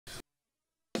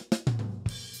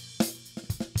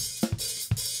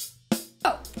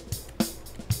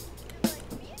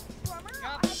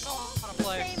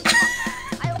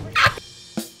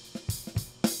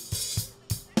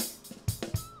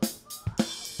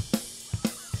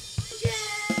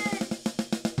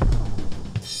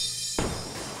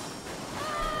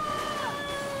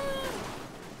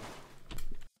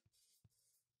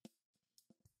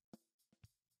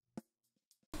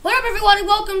up, everyone, and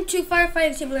welcome to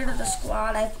Firefighting Simulator: The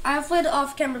Squad. I've played it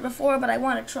off camera before, but I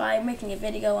want to try making a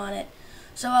video on it.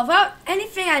 So without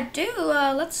anything I do,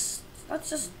 let's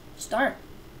just start.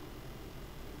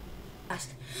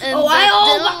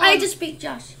 I just beat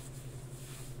Josh.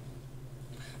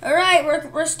 All right,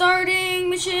 we're starting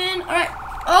mission. All right.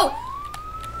 Oh,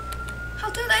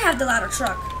 how do they have the ladder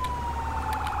truck?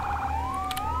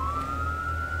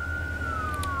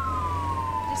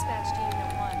 Dispatch to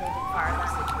Unit 1. Fire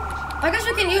situation. I guess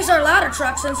we can use our ladder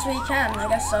truck since we can. I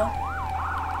guess so.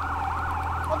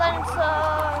 Well then it's All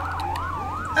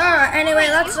right. Anyway,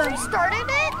 let's. You restarted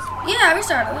it? Yeah, we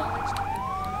started it.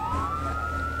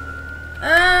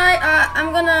 Alright,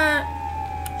 I'm gonna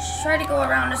try to go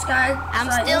around this guy. I'm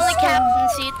still in the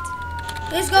captain's seat.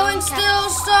 He's going still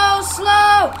so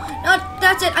slow. No,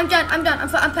 that's it. I'm done. I'm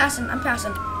passing.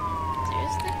 Seriously?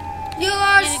 You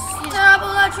are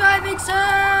terrible at driving,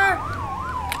 sir.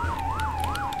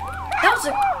 That was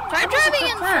a. Try that was a driving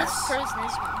quick in pass. first person.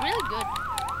 It's really good.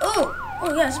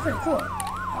 Oh yeah, it's pretty cool.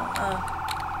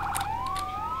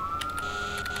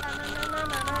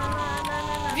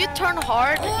 If you turn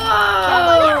hard,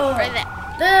 Whoa! right there.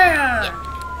 There. Yeah.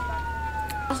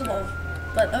 Possible,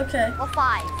 but okay. Well,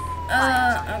 5. Okay.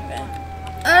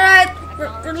 All right.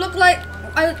 We look like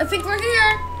I think we're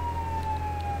here.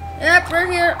 Yep, we're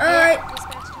here. All right.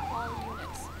 Dispatch to all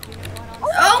units.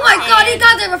 Oh my God, he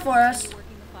got there before us.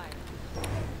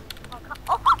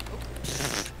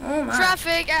 Oh my.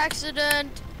 Traffic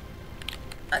accident.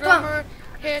 Come on. Drummer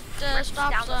hit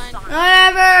stop sign.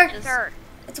 Whatever. Enter.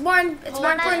 It's more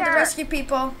important to rescue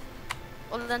people.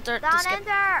 Well, then Don't just get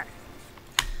enter.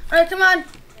 All right, come on.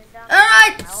 All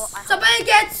right. Somebody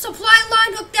get supply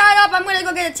line, hook that up. I'm gonna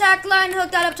go get a tack line,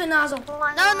 hook that up to nozzle. No.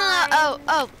 Oh,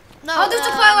 no. I'll do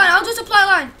supply line. I'll do supply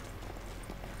line.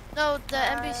 No, the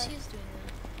NBC is doing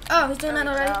that. Oh, he's doing that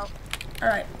already. All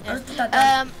right. I'll just put that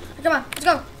down. Come on, let's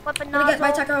go. Flip a I'm gonna get my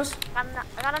nozzle. tack hose. I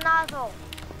got a nozzle.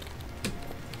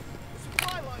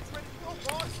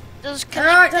 Just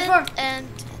Alright, connect that's it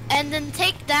and then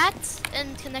take that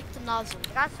and connect the nozzle.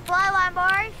 I got supply line,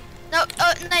 boys. No,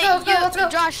 Let's go.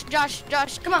 Josh.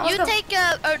 Come on, let's you go. take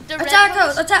the red Attack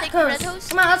hose. hose. Attack Take the red hose. hose.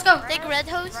 Come on, let's go. Take red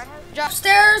hose. Josh.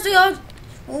 Upstairs,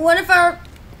 one of our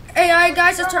AI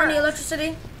guys has turned the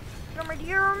electricity. Drummer, do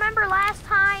you remember last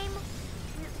time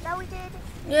that we did?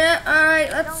 Yeah, all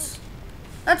right,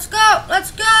 let's go.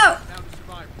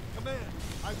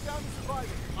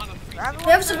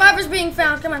 We have survivors being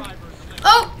found. Come on.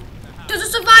 Oh, there's a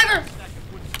survivor.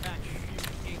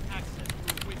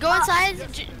 Go inside,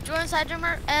 go inside,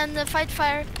 drummer, and fight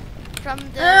fire from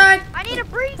the. All right, I need a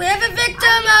breach. we have a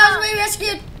victim. We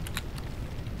rescued.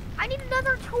 I need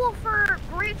another tool for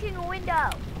breaching a window.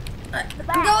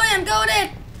 I'm going in.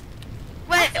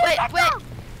 Wait. A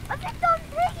victim's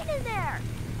taken in there.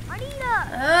 I need a.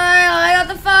 I got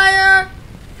the fire.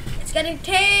 It's getting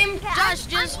tamed. Josh, I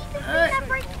just- need the thing that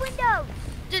breaks windows.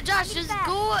 Josh, just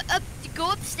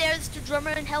go upstairs to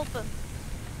drummer and help him.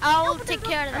 I'll take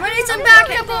care of I'm that. gonna need some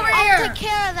backup over I'll here. take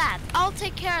care of that.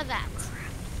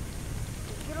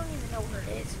 You don't even know where it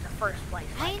is in the first place.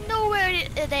 I know where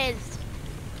it is.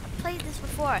 I played this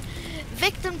before.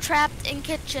 Victim trapped in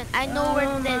kitchen. I know where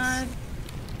it is.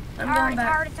 I'm going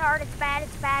back. It's hard. It's bad.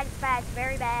 It's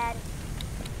very bad.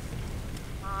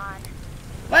 Come on.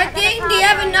 Viking, do you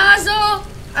have a nozzle?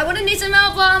 I would need some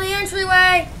help on the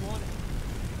entryway.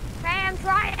 Okay, I'm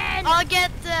trying. I'll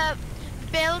get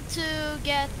Bill to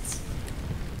get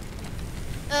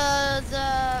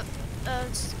Crap,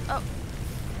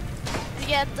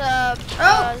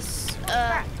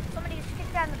 somebody just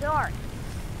kicked down the door.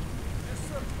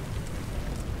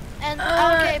 and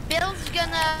okay, Bill's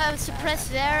gonna suppress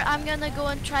there. I'm gonna go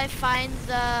and try find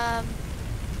the.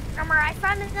 Drummer, I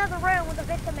found another room with a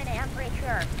victim in it, I'm pretty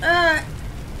sure.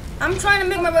 I'm trying to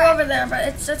make my way over there, but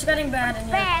it's getting bad in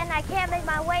here. Ben, I can't make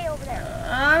my way over there.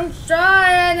 I'm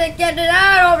trying to get it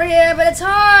out over here, but it's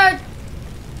hard.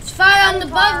 There's fire on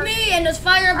above me, and there's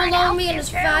fire below me, and there's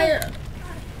fire.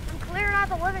 I'm clearing out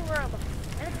the living room.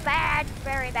 And it's bad. It's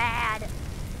very bad.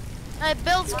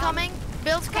 Bill's coming.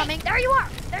 Hey, there you are.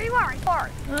 All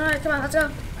right, come on, let's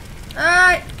go. All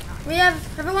right,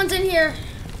 everyone's in here.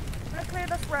 I'm gonna clear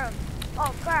this room.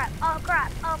 Oh crap. I'm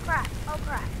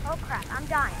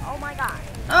dying. Oh my god.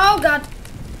 Oh God.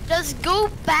 Just go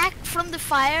back from the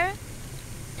fire,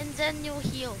 and then you'll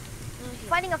heal.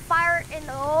 Fighting a fire in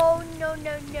the. Oh no.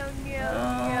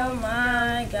 Oh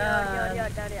my God. No.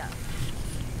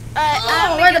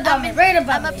 Oh, right above me.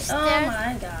 I'm Oh upstairs.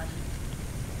 my God.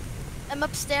 I'm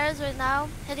upstairs right now,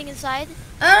 heading inside.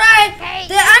 All right, Hey,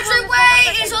 the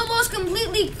entryway is almost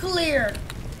completely clear.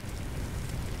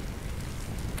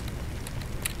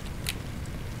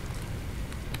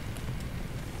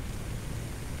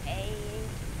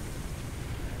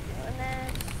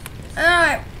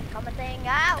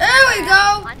 we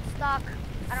go. I'm stuck.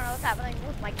 I don't know what's happening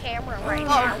with my camera right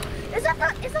now. Is that the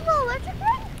electric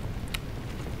ring?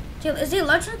 Is the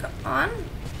electric on?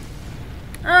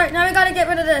 Alright, now we gotta get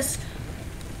rid of this.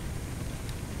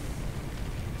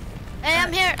 Hey,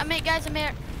 I'm here. Guys, I'm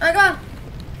here. Alright, go.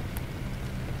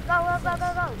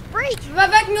 Go. Breach! Right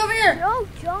back over here. No,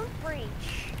 don't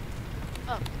breach.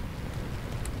 Oh.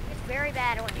 It's very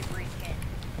bad when you breach it.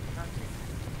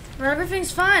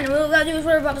 Everything's fine. All we gotta do is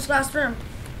worry about this last room.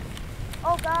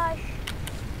 Oh gosh.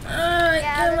 Alright,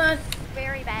 Yeah, come on. this is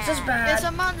very bad. This is bad. There's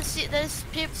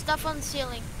stuff on the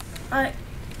ceiling. Alright,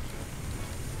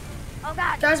 Oh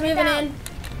god. guys, get moving down. in.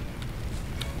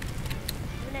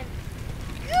 Moving in.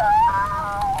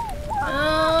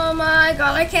 Oh my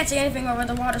god, I can't see anything over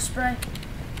the water spray.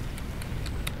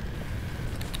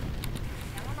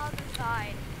 I'm on the other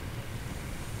side.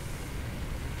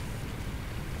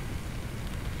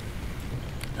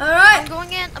 Alright, I'm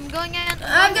going in. I'm going in.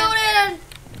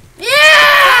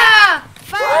 Yeah!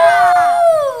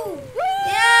 Fire! Woo!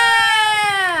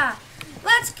 Yeah!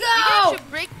 Let's You go! can actually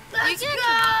break Let's the go!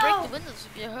 windows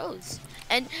with your hose.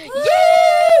 And Woo!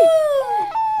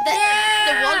 the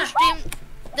Yeah! water stream.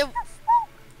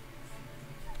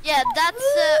 That's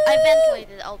I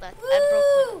ventilated all that. I Woo!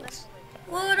 broke windows.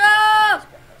 What up?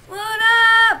 What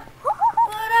up? What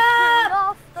Turn up?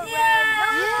 off the Yeah!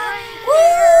 red Woo!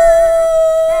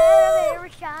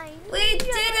 light. Shine. We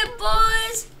did it,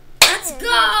 boys! Let's go!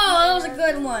 That was a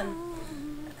good one.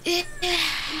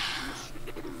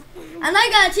 And I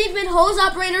got achievement hose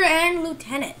operator and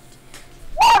lieutenant.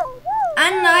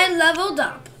 And I leveled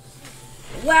up.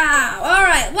 Wow.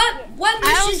 Alright, what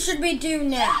mission should we do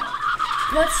now?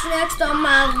 What's next on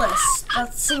my list?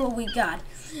 Let's see what we got.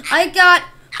 I got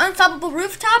Unstoppable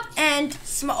Rooftop and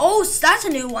oh, that's a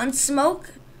new one.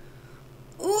 Smoke.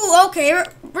 Ooh, okay,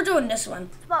 we're doing this one.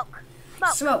 Smoke.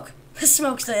 Smoke.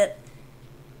 Smoke's it.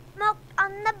 Smoke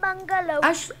on the bungalow.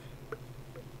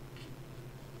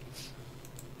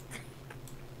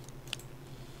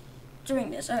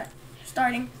 Doing this. Alright,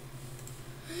 starting.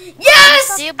 Yes!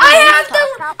 See, I have the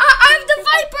stop.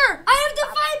 Viper! I have the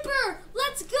Viper!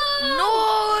 Let's go!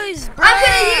 Noise! I'm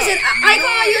gonna use it.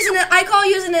 I call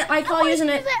using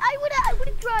it. I would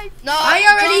have tried. No, I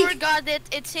already- Drummer got it.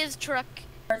 It's his truck.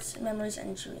 Hearts, memories,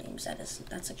 and dreams.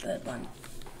 That's a good one.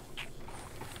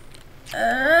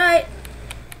 Alright.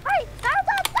 Hey, start.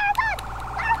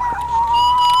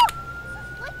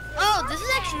 Oh, this is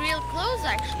actually real close.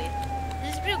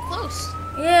 This is real close.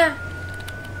 Yeah.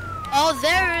 Oh,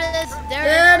 there it is.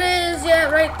 There it is. Yeah,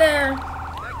 right there.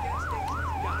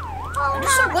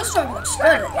 This truck looks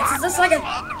good. It's just like a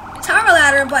tower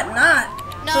ladder, but not.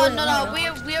 No.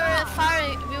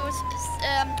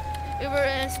 We were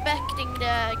inspecting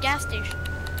the gas station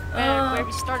where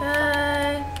we started from.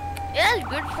 Okay. Yeah,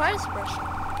 good fire suppression.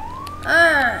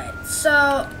 Alright,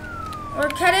 so we're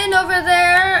heading over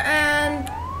there and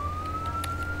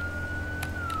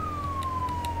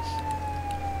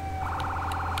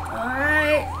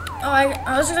alright.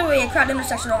 Oh, this is gonna be a crowd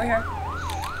intersection over here.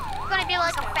 It's gonna be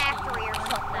like a factory or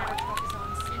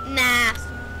something. Nah,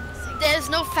 there's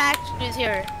no factories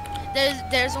here.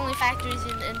 There's only factories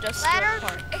in Industrial Ladder.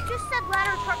 Park. It just said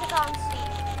ladder truck is on scene.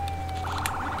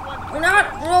 We're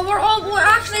not. Well, we are on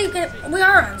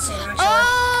scene actually. Oh,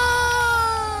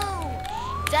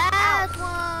 that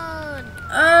one.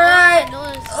 Alright. I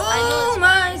noticed. Oh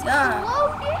my god.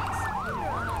 Hello,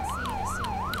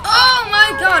 Oh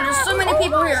my god, there's so many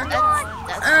people here.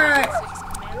 That's Alright.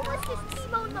 You must just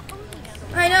T-bone the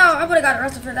police. I know, I would've got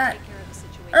arrested for that.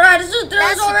 Alright, there's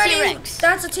That's a already. T-Rex.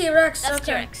 That's a T-Rex. That's Okay.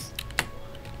 T-Rex.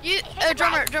 You,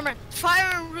 drummer, fire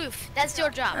on roof. That's your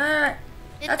job. Alright.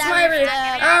 Hit That's that my roof,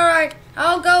 route. Alright,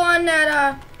 I'll go on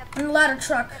that on the ladder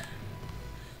truck.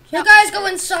 You guys go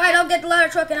inside, I'll get the ladder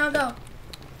truck and I'll go.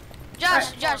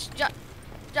 Josh. On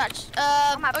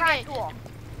my Okay. pride tool.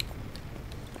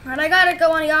 Alright, I gotta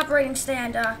go on the operating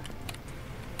stand, yeah.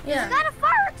 Got a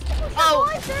fire extinguisher. Oh.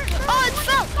 boys. There- Oh, it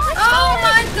fell. Oh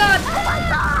my god! Oh my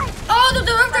god! Oh, the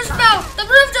roof just fell! The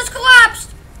roof just collapsed!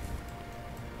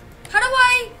 How do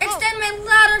I extend my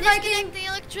ladder, Disconnect Viking? the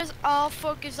electricity. I'll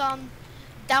focus on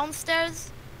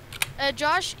downstairs.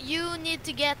 Josh, you need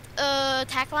to get a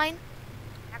tack line.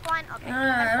 Back line? Okay.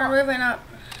 Alright, we're moving up.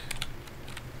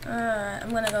 Alright, I'm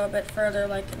gonna go a bit further,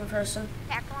 like in person.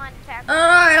 Tack line.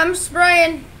 Alright, I'm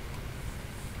spraying.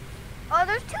 Oh,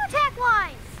 there's 2 tack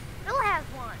lines. Bill has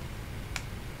one.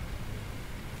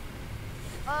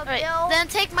 Alright, Bill. then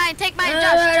take mine. Josh,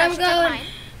 Alright, I'm take going. mine.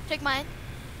 Take mine.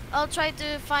 I'll try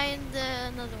to find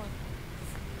another one.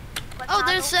 But Oh, not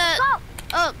there's those-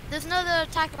 Go! there's another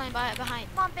tack line behind.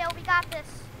 Come on, Bill. We got this.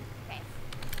 Okay.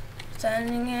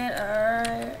 Sending it,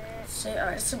 alright. See,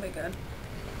 alright, this will be good.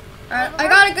 Alright, I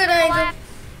got a good angle.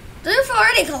 The roof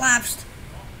already collapsed.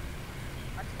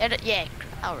 Yeah,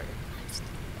 already.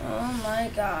 Oh my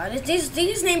god.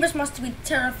 These neighbors must be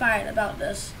terrified about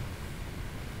this.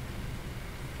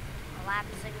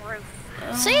 Collapsing roof.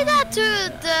 Say that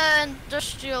to the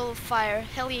industrial fire.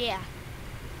 Hell yeah.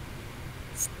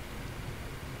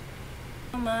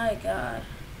 Oh my god.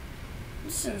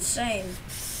 This is insane.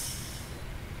 Is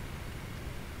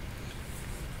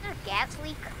there a gas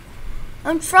leak?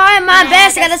 I'm trying my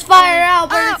best to get this fire out,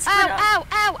 but Ow, it's ow, ow,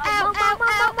 ow, ow, ow,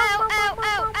 ow, ow, ow,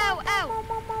 ow, ow,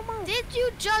 ow. Did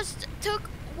you just took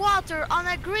water on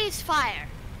a grease fire?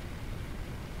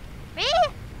 Me?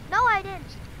 No, I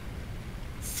didn't.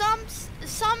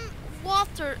 Some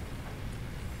water.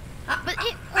 But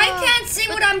I can't see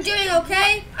what I'm doing,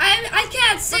 okay? I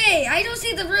can't see. I don't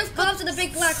see the roof go up to the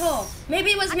big black hole. Maybe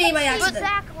it was me by accident.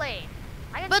 Exactly.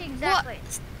 I can see exactly.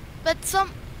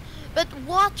 But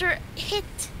water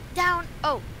hit down.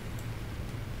 Oh.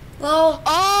 Well,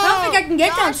 I don't think I can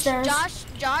get downstairs.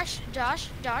 Josh.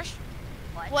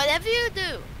 What? Whatever you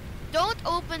do, don't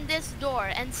open this door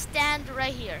and stand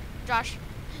right here. Josh,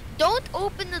 don't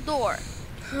open the door.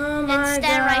 Oh my stand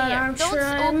god, right here. I'm Don't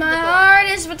trying open my the door.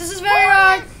 hardest, but this is very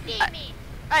hard.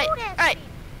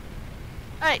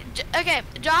 Alright, okay,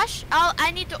 Josh,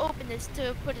 I need to open this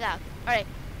to put it out. Alright,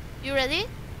 you ready?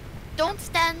 Don't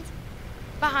stand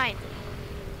behind.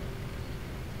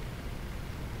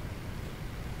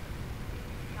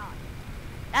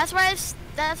 That's why I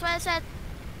said.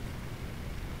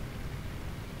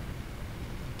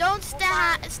 Don't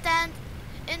stand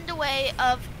in the way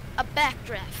of a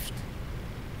backdraft.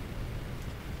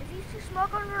 If you see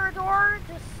smoke under a door,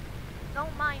 just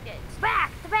don't mind it. It's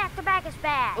back. The back is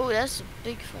bad. Oh, that's a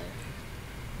big fire.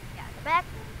 Yeah, the back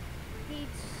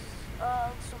needs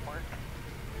some work.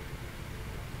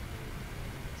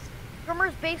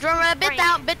 Drummer's basically Drummer, a bit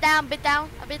down.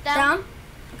 Down?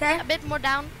 Okay. A bit more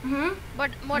down.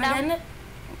 Mm-hmm. More down.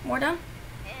 More down?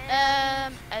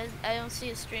 I don't see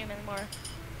a stream anymore.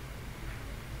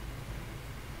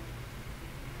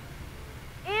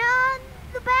 And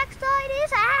the backside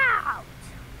is out.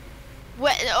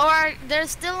 Wait, or there's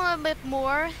still a bit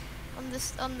more on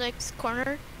this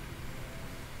corner.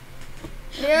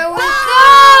 Here we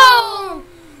go!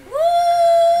 Woo!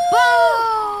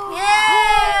 Boom!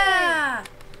 Yeah!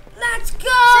 Let's go!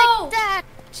 Take that!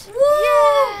 Woo!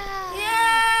 Yeah!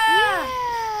 Yeah!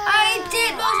 I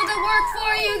did most of the work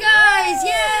for you guys!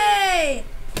 Yay!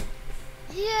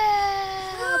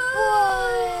 Yeah, Woo!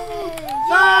 boy!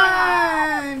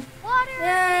 Fun! Water.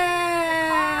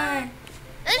 Yay!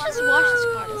 Let's just wash this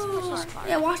car.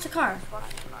 Yeah, wash the car. Wash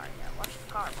the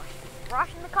car.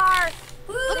 Washing the car.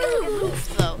 Look at the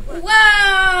roof, though.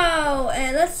 Wow!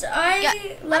 And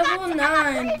level I got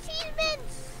 9. 3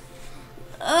 achievements.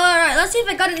 Alright, let's see if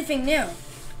I got anything new. I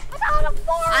got a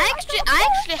 4. I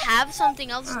actually have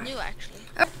something else new, actually.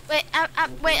 Wait,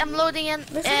 I'm loading in.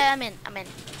 I'm in.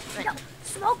 No,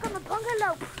 smoke on the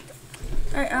bungalow.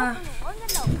 Alright,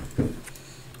 Bungalow.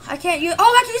 I can't use.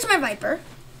 Oh, I can use my Viper.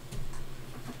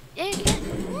 Yeah, you can.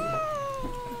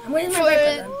 I'm waiting my Viper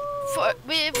then.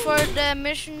 For the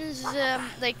missions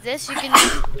like this, you can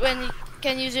when you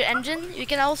can use your engine. You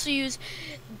can also use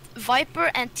Viper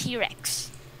and T-Rex.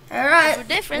 Alright, For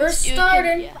difference, we're you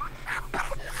starting. Can, yeah.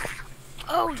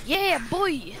 Oh yeah,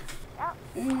 boy!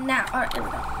 Now, alright, here we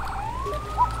go.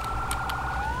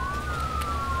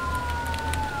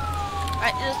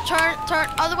 Alright, just turn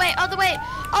other way. I'm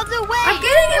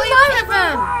getting in line with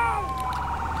him!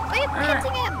 Why are you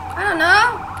hitting him? I don't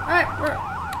know. Alright, we're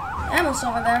almost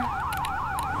over there.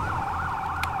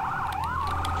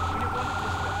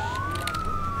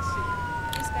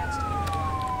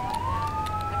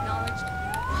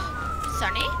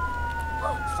 Sunny?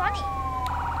 Sunny.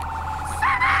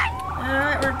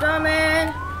 Alright, we're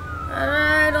coming.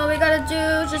 Alright, all we gotta do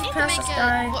is just pass this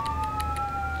guy.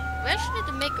 We actually need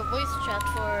to make a voice chat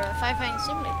for Firefighting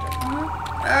Simulator.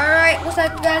 Alright, looks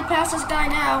like we gotta pass this guy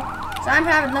now. So I'm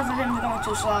having enough of him going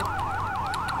too slow.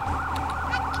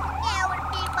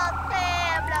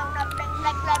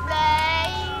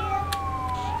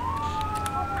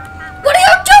 What are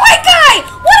you doing, guy?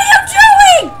 What are you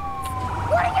doing?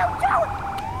 What are you doing?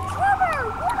 Drummer,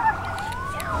 what are you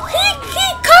doing? He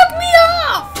cut me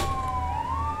off.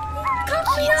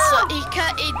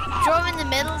 He drove in the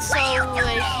middle so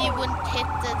he wouldn't hit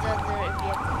the other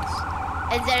vehicles.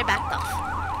 And then he backed off.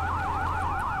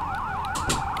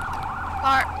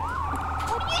 Car.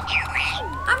 What are you doing?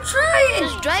 I'm trying.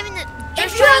 Just driving the.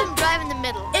 If Just you drive in the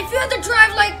middle. If you had to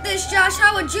drive like this, Josh,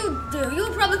 how would you do? You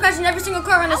would probably crash in every single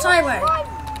car on this highway.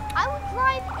 I would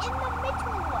drive in the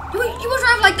middle. You would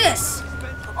drive like this.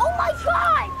 Oh my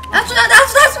god!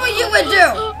 That's what you would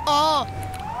do. Oh.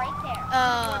 Right there. Oh.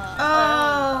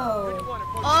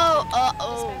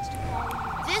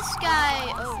 This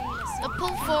guy. Oh. The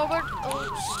pull forward. Oh.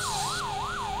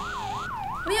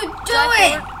 What are you Drive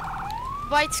doing? forward.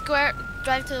 White square.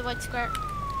 Drive to the white square.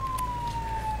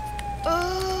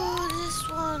 Oh, this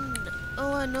one.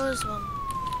 Oh, I know this one.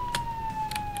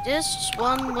 This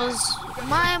one was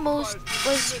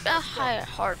a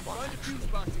hard one.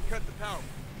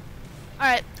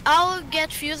 Alright, I'll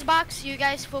get fuse box. You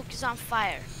guys focus on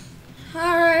fire.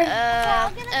 Alright.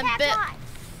 I'm gonna and attack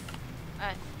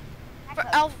Alright.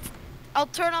 Echo. I'll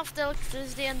turn off the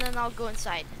electricity and then I'll go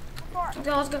inside.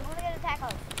 Okay, let's go. I'm gonna get attack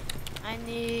us. I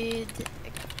need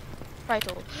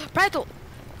Prytle.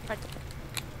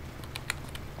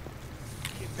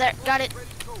 There, got it.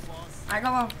 I go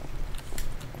on.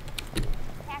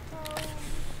 Attack us.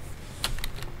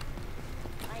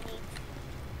 I need.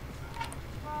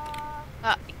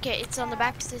 Okay, it's on the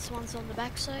back. This one's on the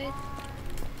back side.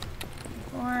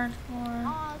 Forward.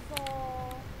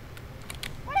 Nozzle.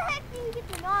 Where the heck do you get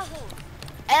the nozzles?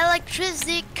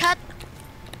 Electricity cut.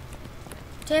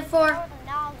 Tape 4. Where the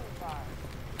nozzles are.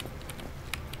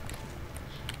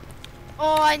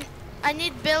 Oh, I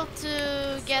need Bill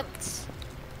to get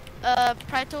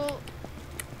Prytle.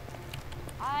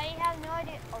 I have no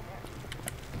idea. Oh,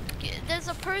 there. There's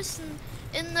a person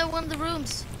in one of the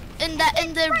rooms. In the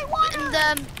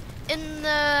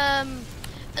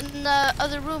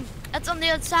other room. That's on the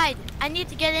outside. I need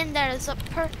to get in there. There's a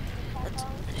person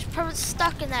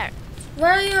stuck in there.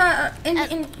 Where are you in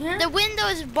here? The window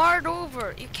is barred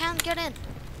over. You can't get in.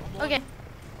 Okay.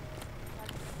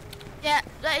 Yeah,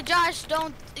 Josh,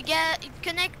 don't get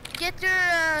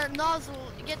your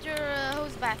nozzle, get your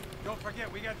hose back. Don't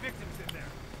forget, we got victims in there.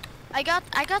 I got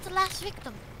the last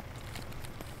victim.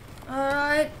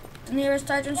 Alright. The nearest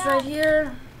Titan's right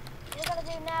here. What you're gonna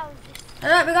do now is just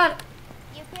Alright, we got it.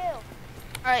 you kill. All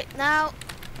right, now,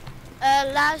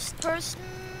 last person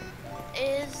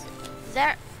is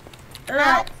there.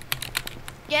 Alright.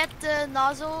 Get the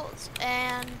nozzles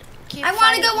and keep. I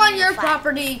want to go on fighting your the fight.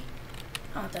 property.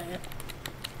 Oh, dang it.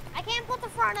 I can't put the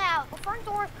front out. The front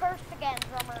door is cursed again,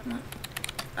 drummer.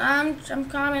 I'm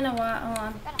coming a while. Hold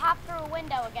on. Gotta hop through a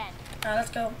window again. Alright, let's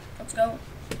go. Let's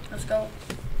go.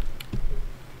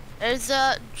 There's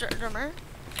a drummer.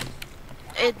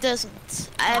 It doesn't.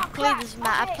 I've played this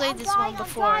map. I played this one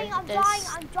before. I'm dying.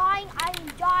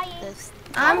 This.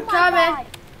 I'm Oh my coming. God.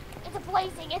 It's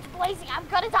blazing. I'm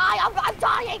gonna die. I'm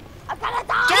dying. I'm gonna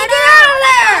die. Get out of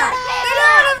there! Get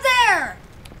out of there!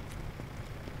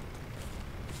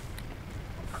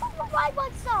 Come revive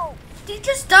myself. Did he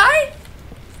just die?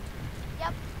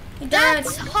 Yep. He died.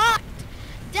 That's hot.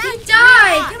 He That's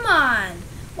died. hot. Come on.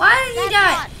 Why did he That's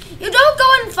die? hot. You don't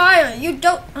go in fire. You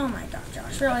don't. Oh my God,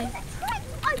 Josh, really? I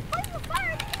fight the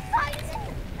fire inside,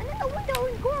 and then the window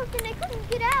engulfed, and they couldn't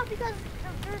get out because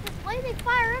there's this blazing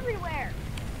fire everywhere.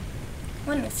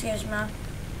 What an excuse, man.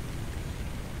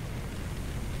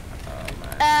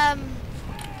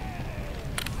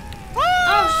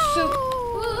 Oh shoot!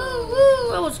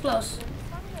 Woo! That was close.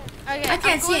 Okay, I can't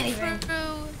I'm see going anything.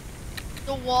 Through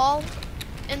the wall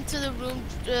into the room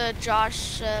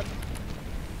Josh died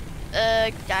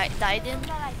in. That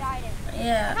I died in.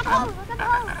 Yeah. Look at the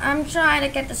hose. I'm trying to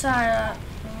get the tire up.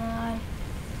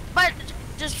 But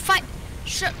just fight.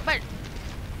 Sure, but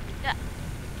yeah.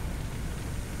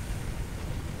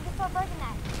 You can start breaking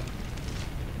that.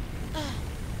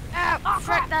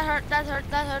 Frick, that hurt.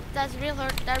 That's real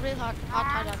hurt. That real hurt.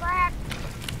 Hot. Crack.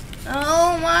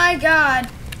 Oh my God!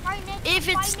 If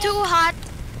it's too hot,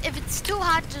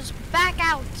 just back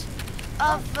out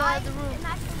of the room. I'm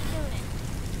actually doing it.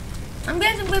 I'm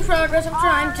getting some good progress. I'm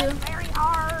trying to. Very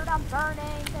hard. I'm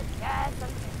burning to death.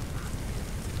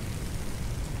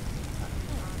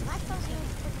 I'm actually doing a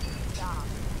pretty good job.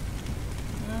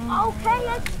 Okay,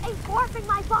 it's warping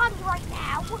my body right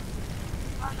now.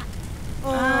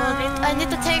 I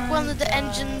need to take one of the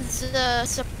engine's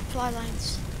supply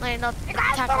lines. Like, not You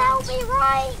guys attack can help lines. me,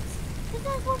 right?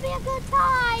 This will be a good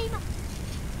time.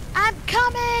 I'm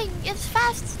coming as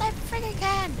fast as I freaking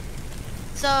can.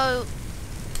 So,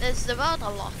 there's about a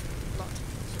lot of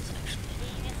monsters actually.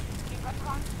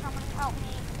 Someone help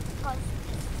me because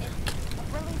it's a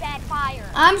really bad fire.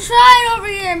 I'm trying over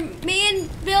here. Me and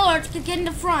Bill are to get in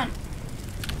the front.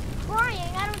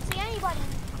 Crying, I don't see anybody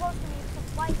close to me except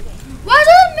Viking. Why is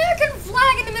there an American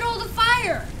flag in the middle of the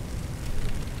fire?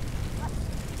 That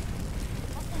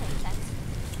doesn't make sense.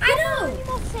 I know. You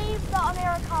must save the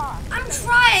America. I'm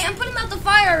trying. I'm putting out the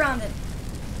fire around it.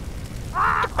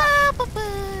 Ah!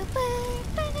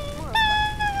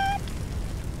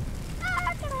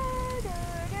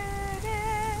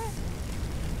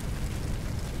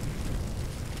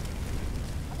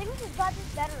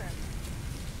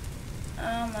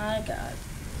 Oh my god.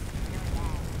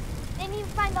 Didn't even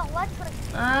find the electric.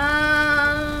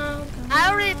 Oh, I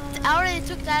already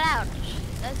took that out.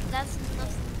 That's nothing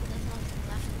left.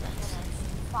 That's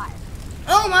Fire.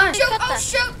 oh my. Shoot, Cut oh that.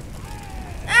 shoot.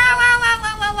 Ow, ow, ow,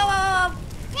 ow, ow, ow, ow.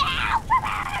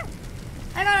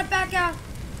 I gotta back out.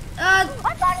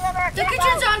 The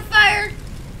kitchen's on fire.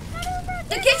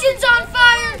 The kitchen's on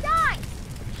fire.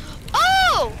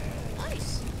 Oh!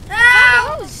 Nice.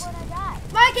 Ow. Hose.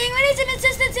 Viking, we need some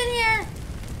assistance in here.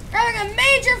 We're having a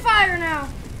major fire now.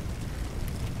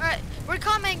 Alright, we're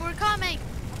coming.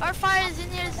 Our fire is in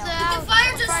here. The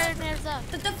fire just- Fire near's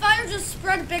out. The fire just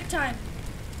spread big time.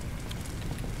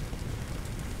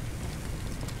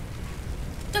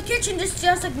 The kitchen just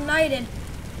ignited.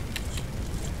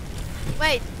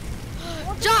 Wait.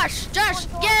 Josh,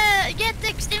 get the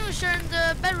extinguisher in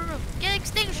the bedroom. Get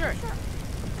extinguisher.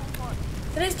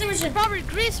 The extinguisher. It's probably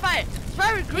grease fire. It's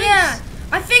probably grease. Yeah,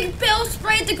 I think Bill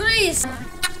sprayed the grease.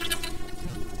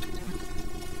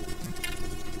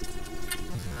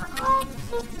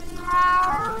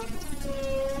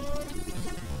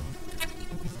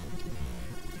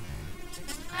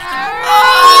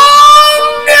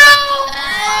 Oh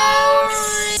no!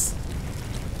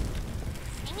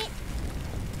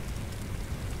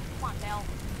 Come on, Bill.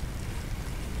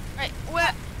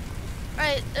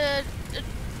 Right,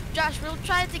 Josh, we'll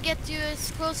try to get you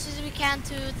as close as we can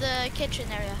to the kitchen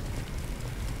area.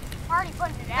 Already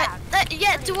putting it out.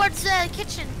 Yeah, towards the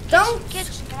kitchen. Don't.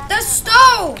 Kitchen. The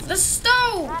stove! The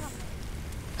stove!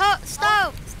 Oh,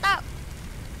 stop! Stop!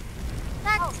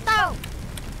 Stop!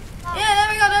 Yeah,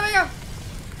 there we go.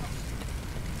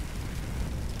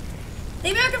 The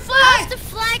American How's flag! the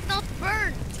flag not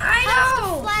burned? I How's the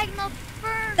know! flag not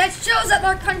burned? That shows that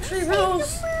our country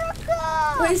rules.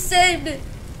 We saved it.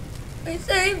 We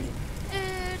saved it.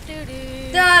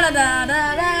 Da da da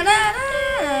da da da da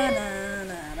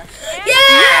da.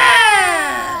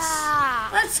 Yes!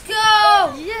 Let's go!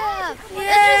 Yeah!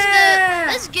 Yeah!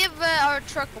 Let's give our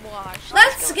truck a wash.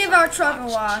 Let's give our truck a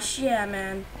wash. Yeah,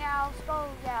 man. Yeah, let's go.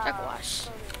 Yeah. Truck wash.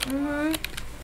 Mhm.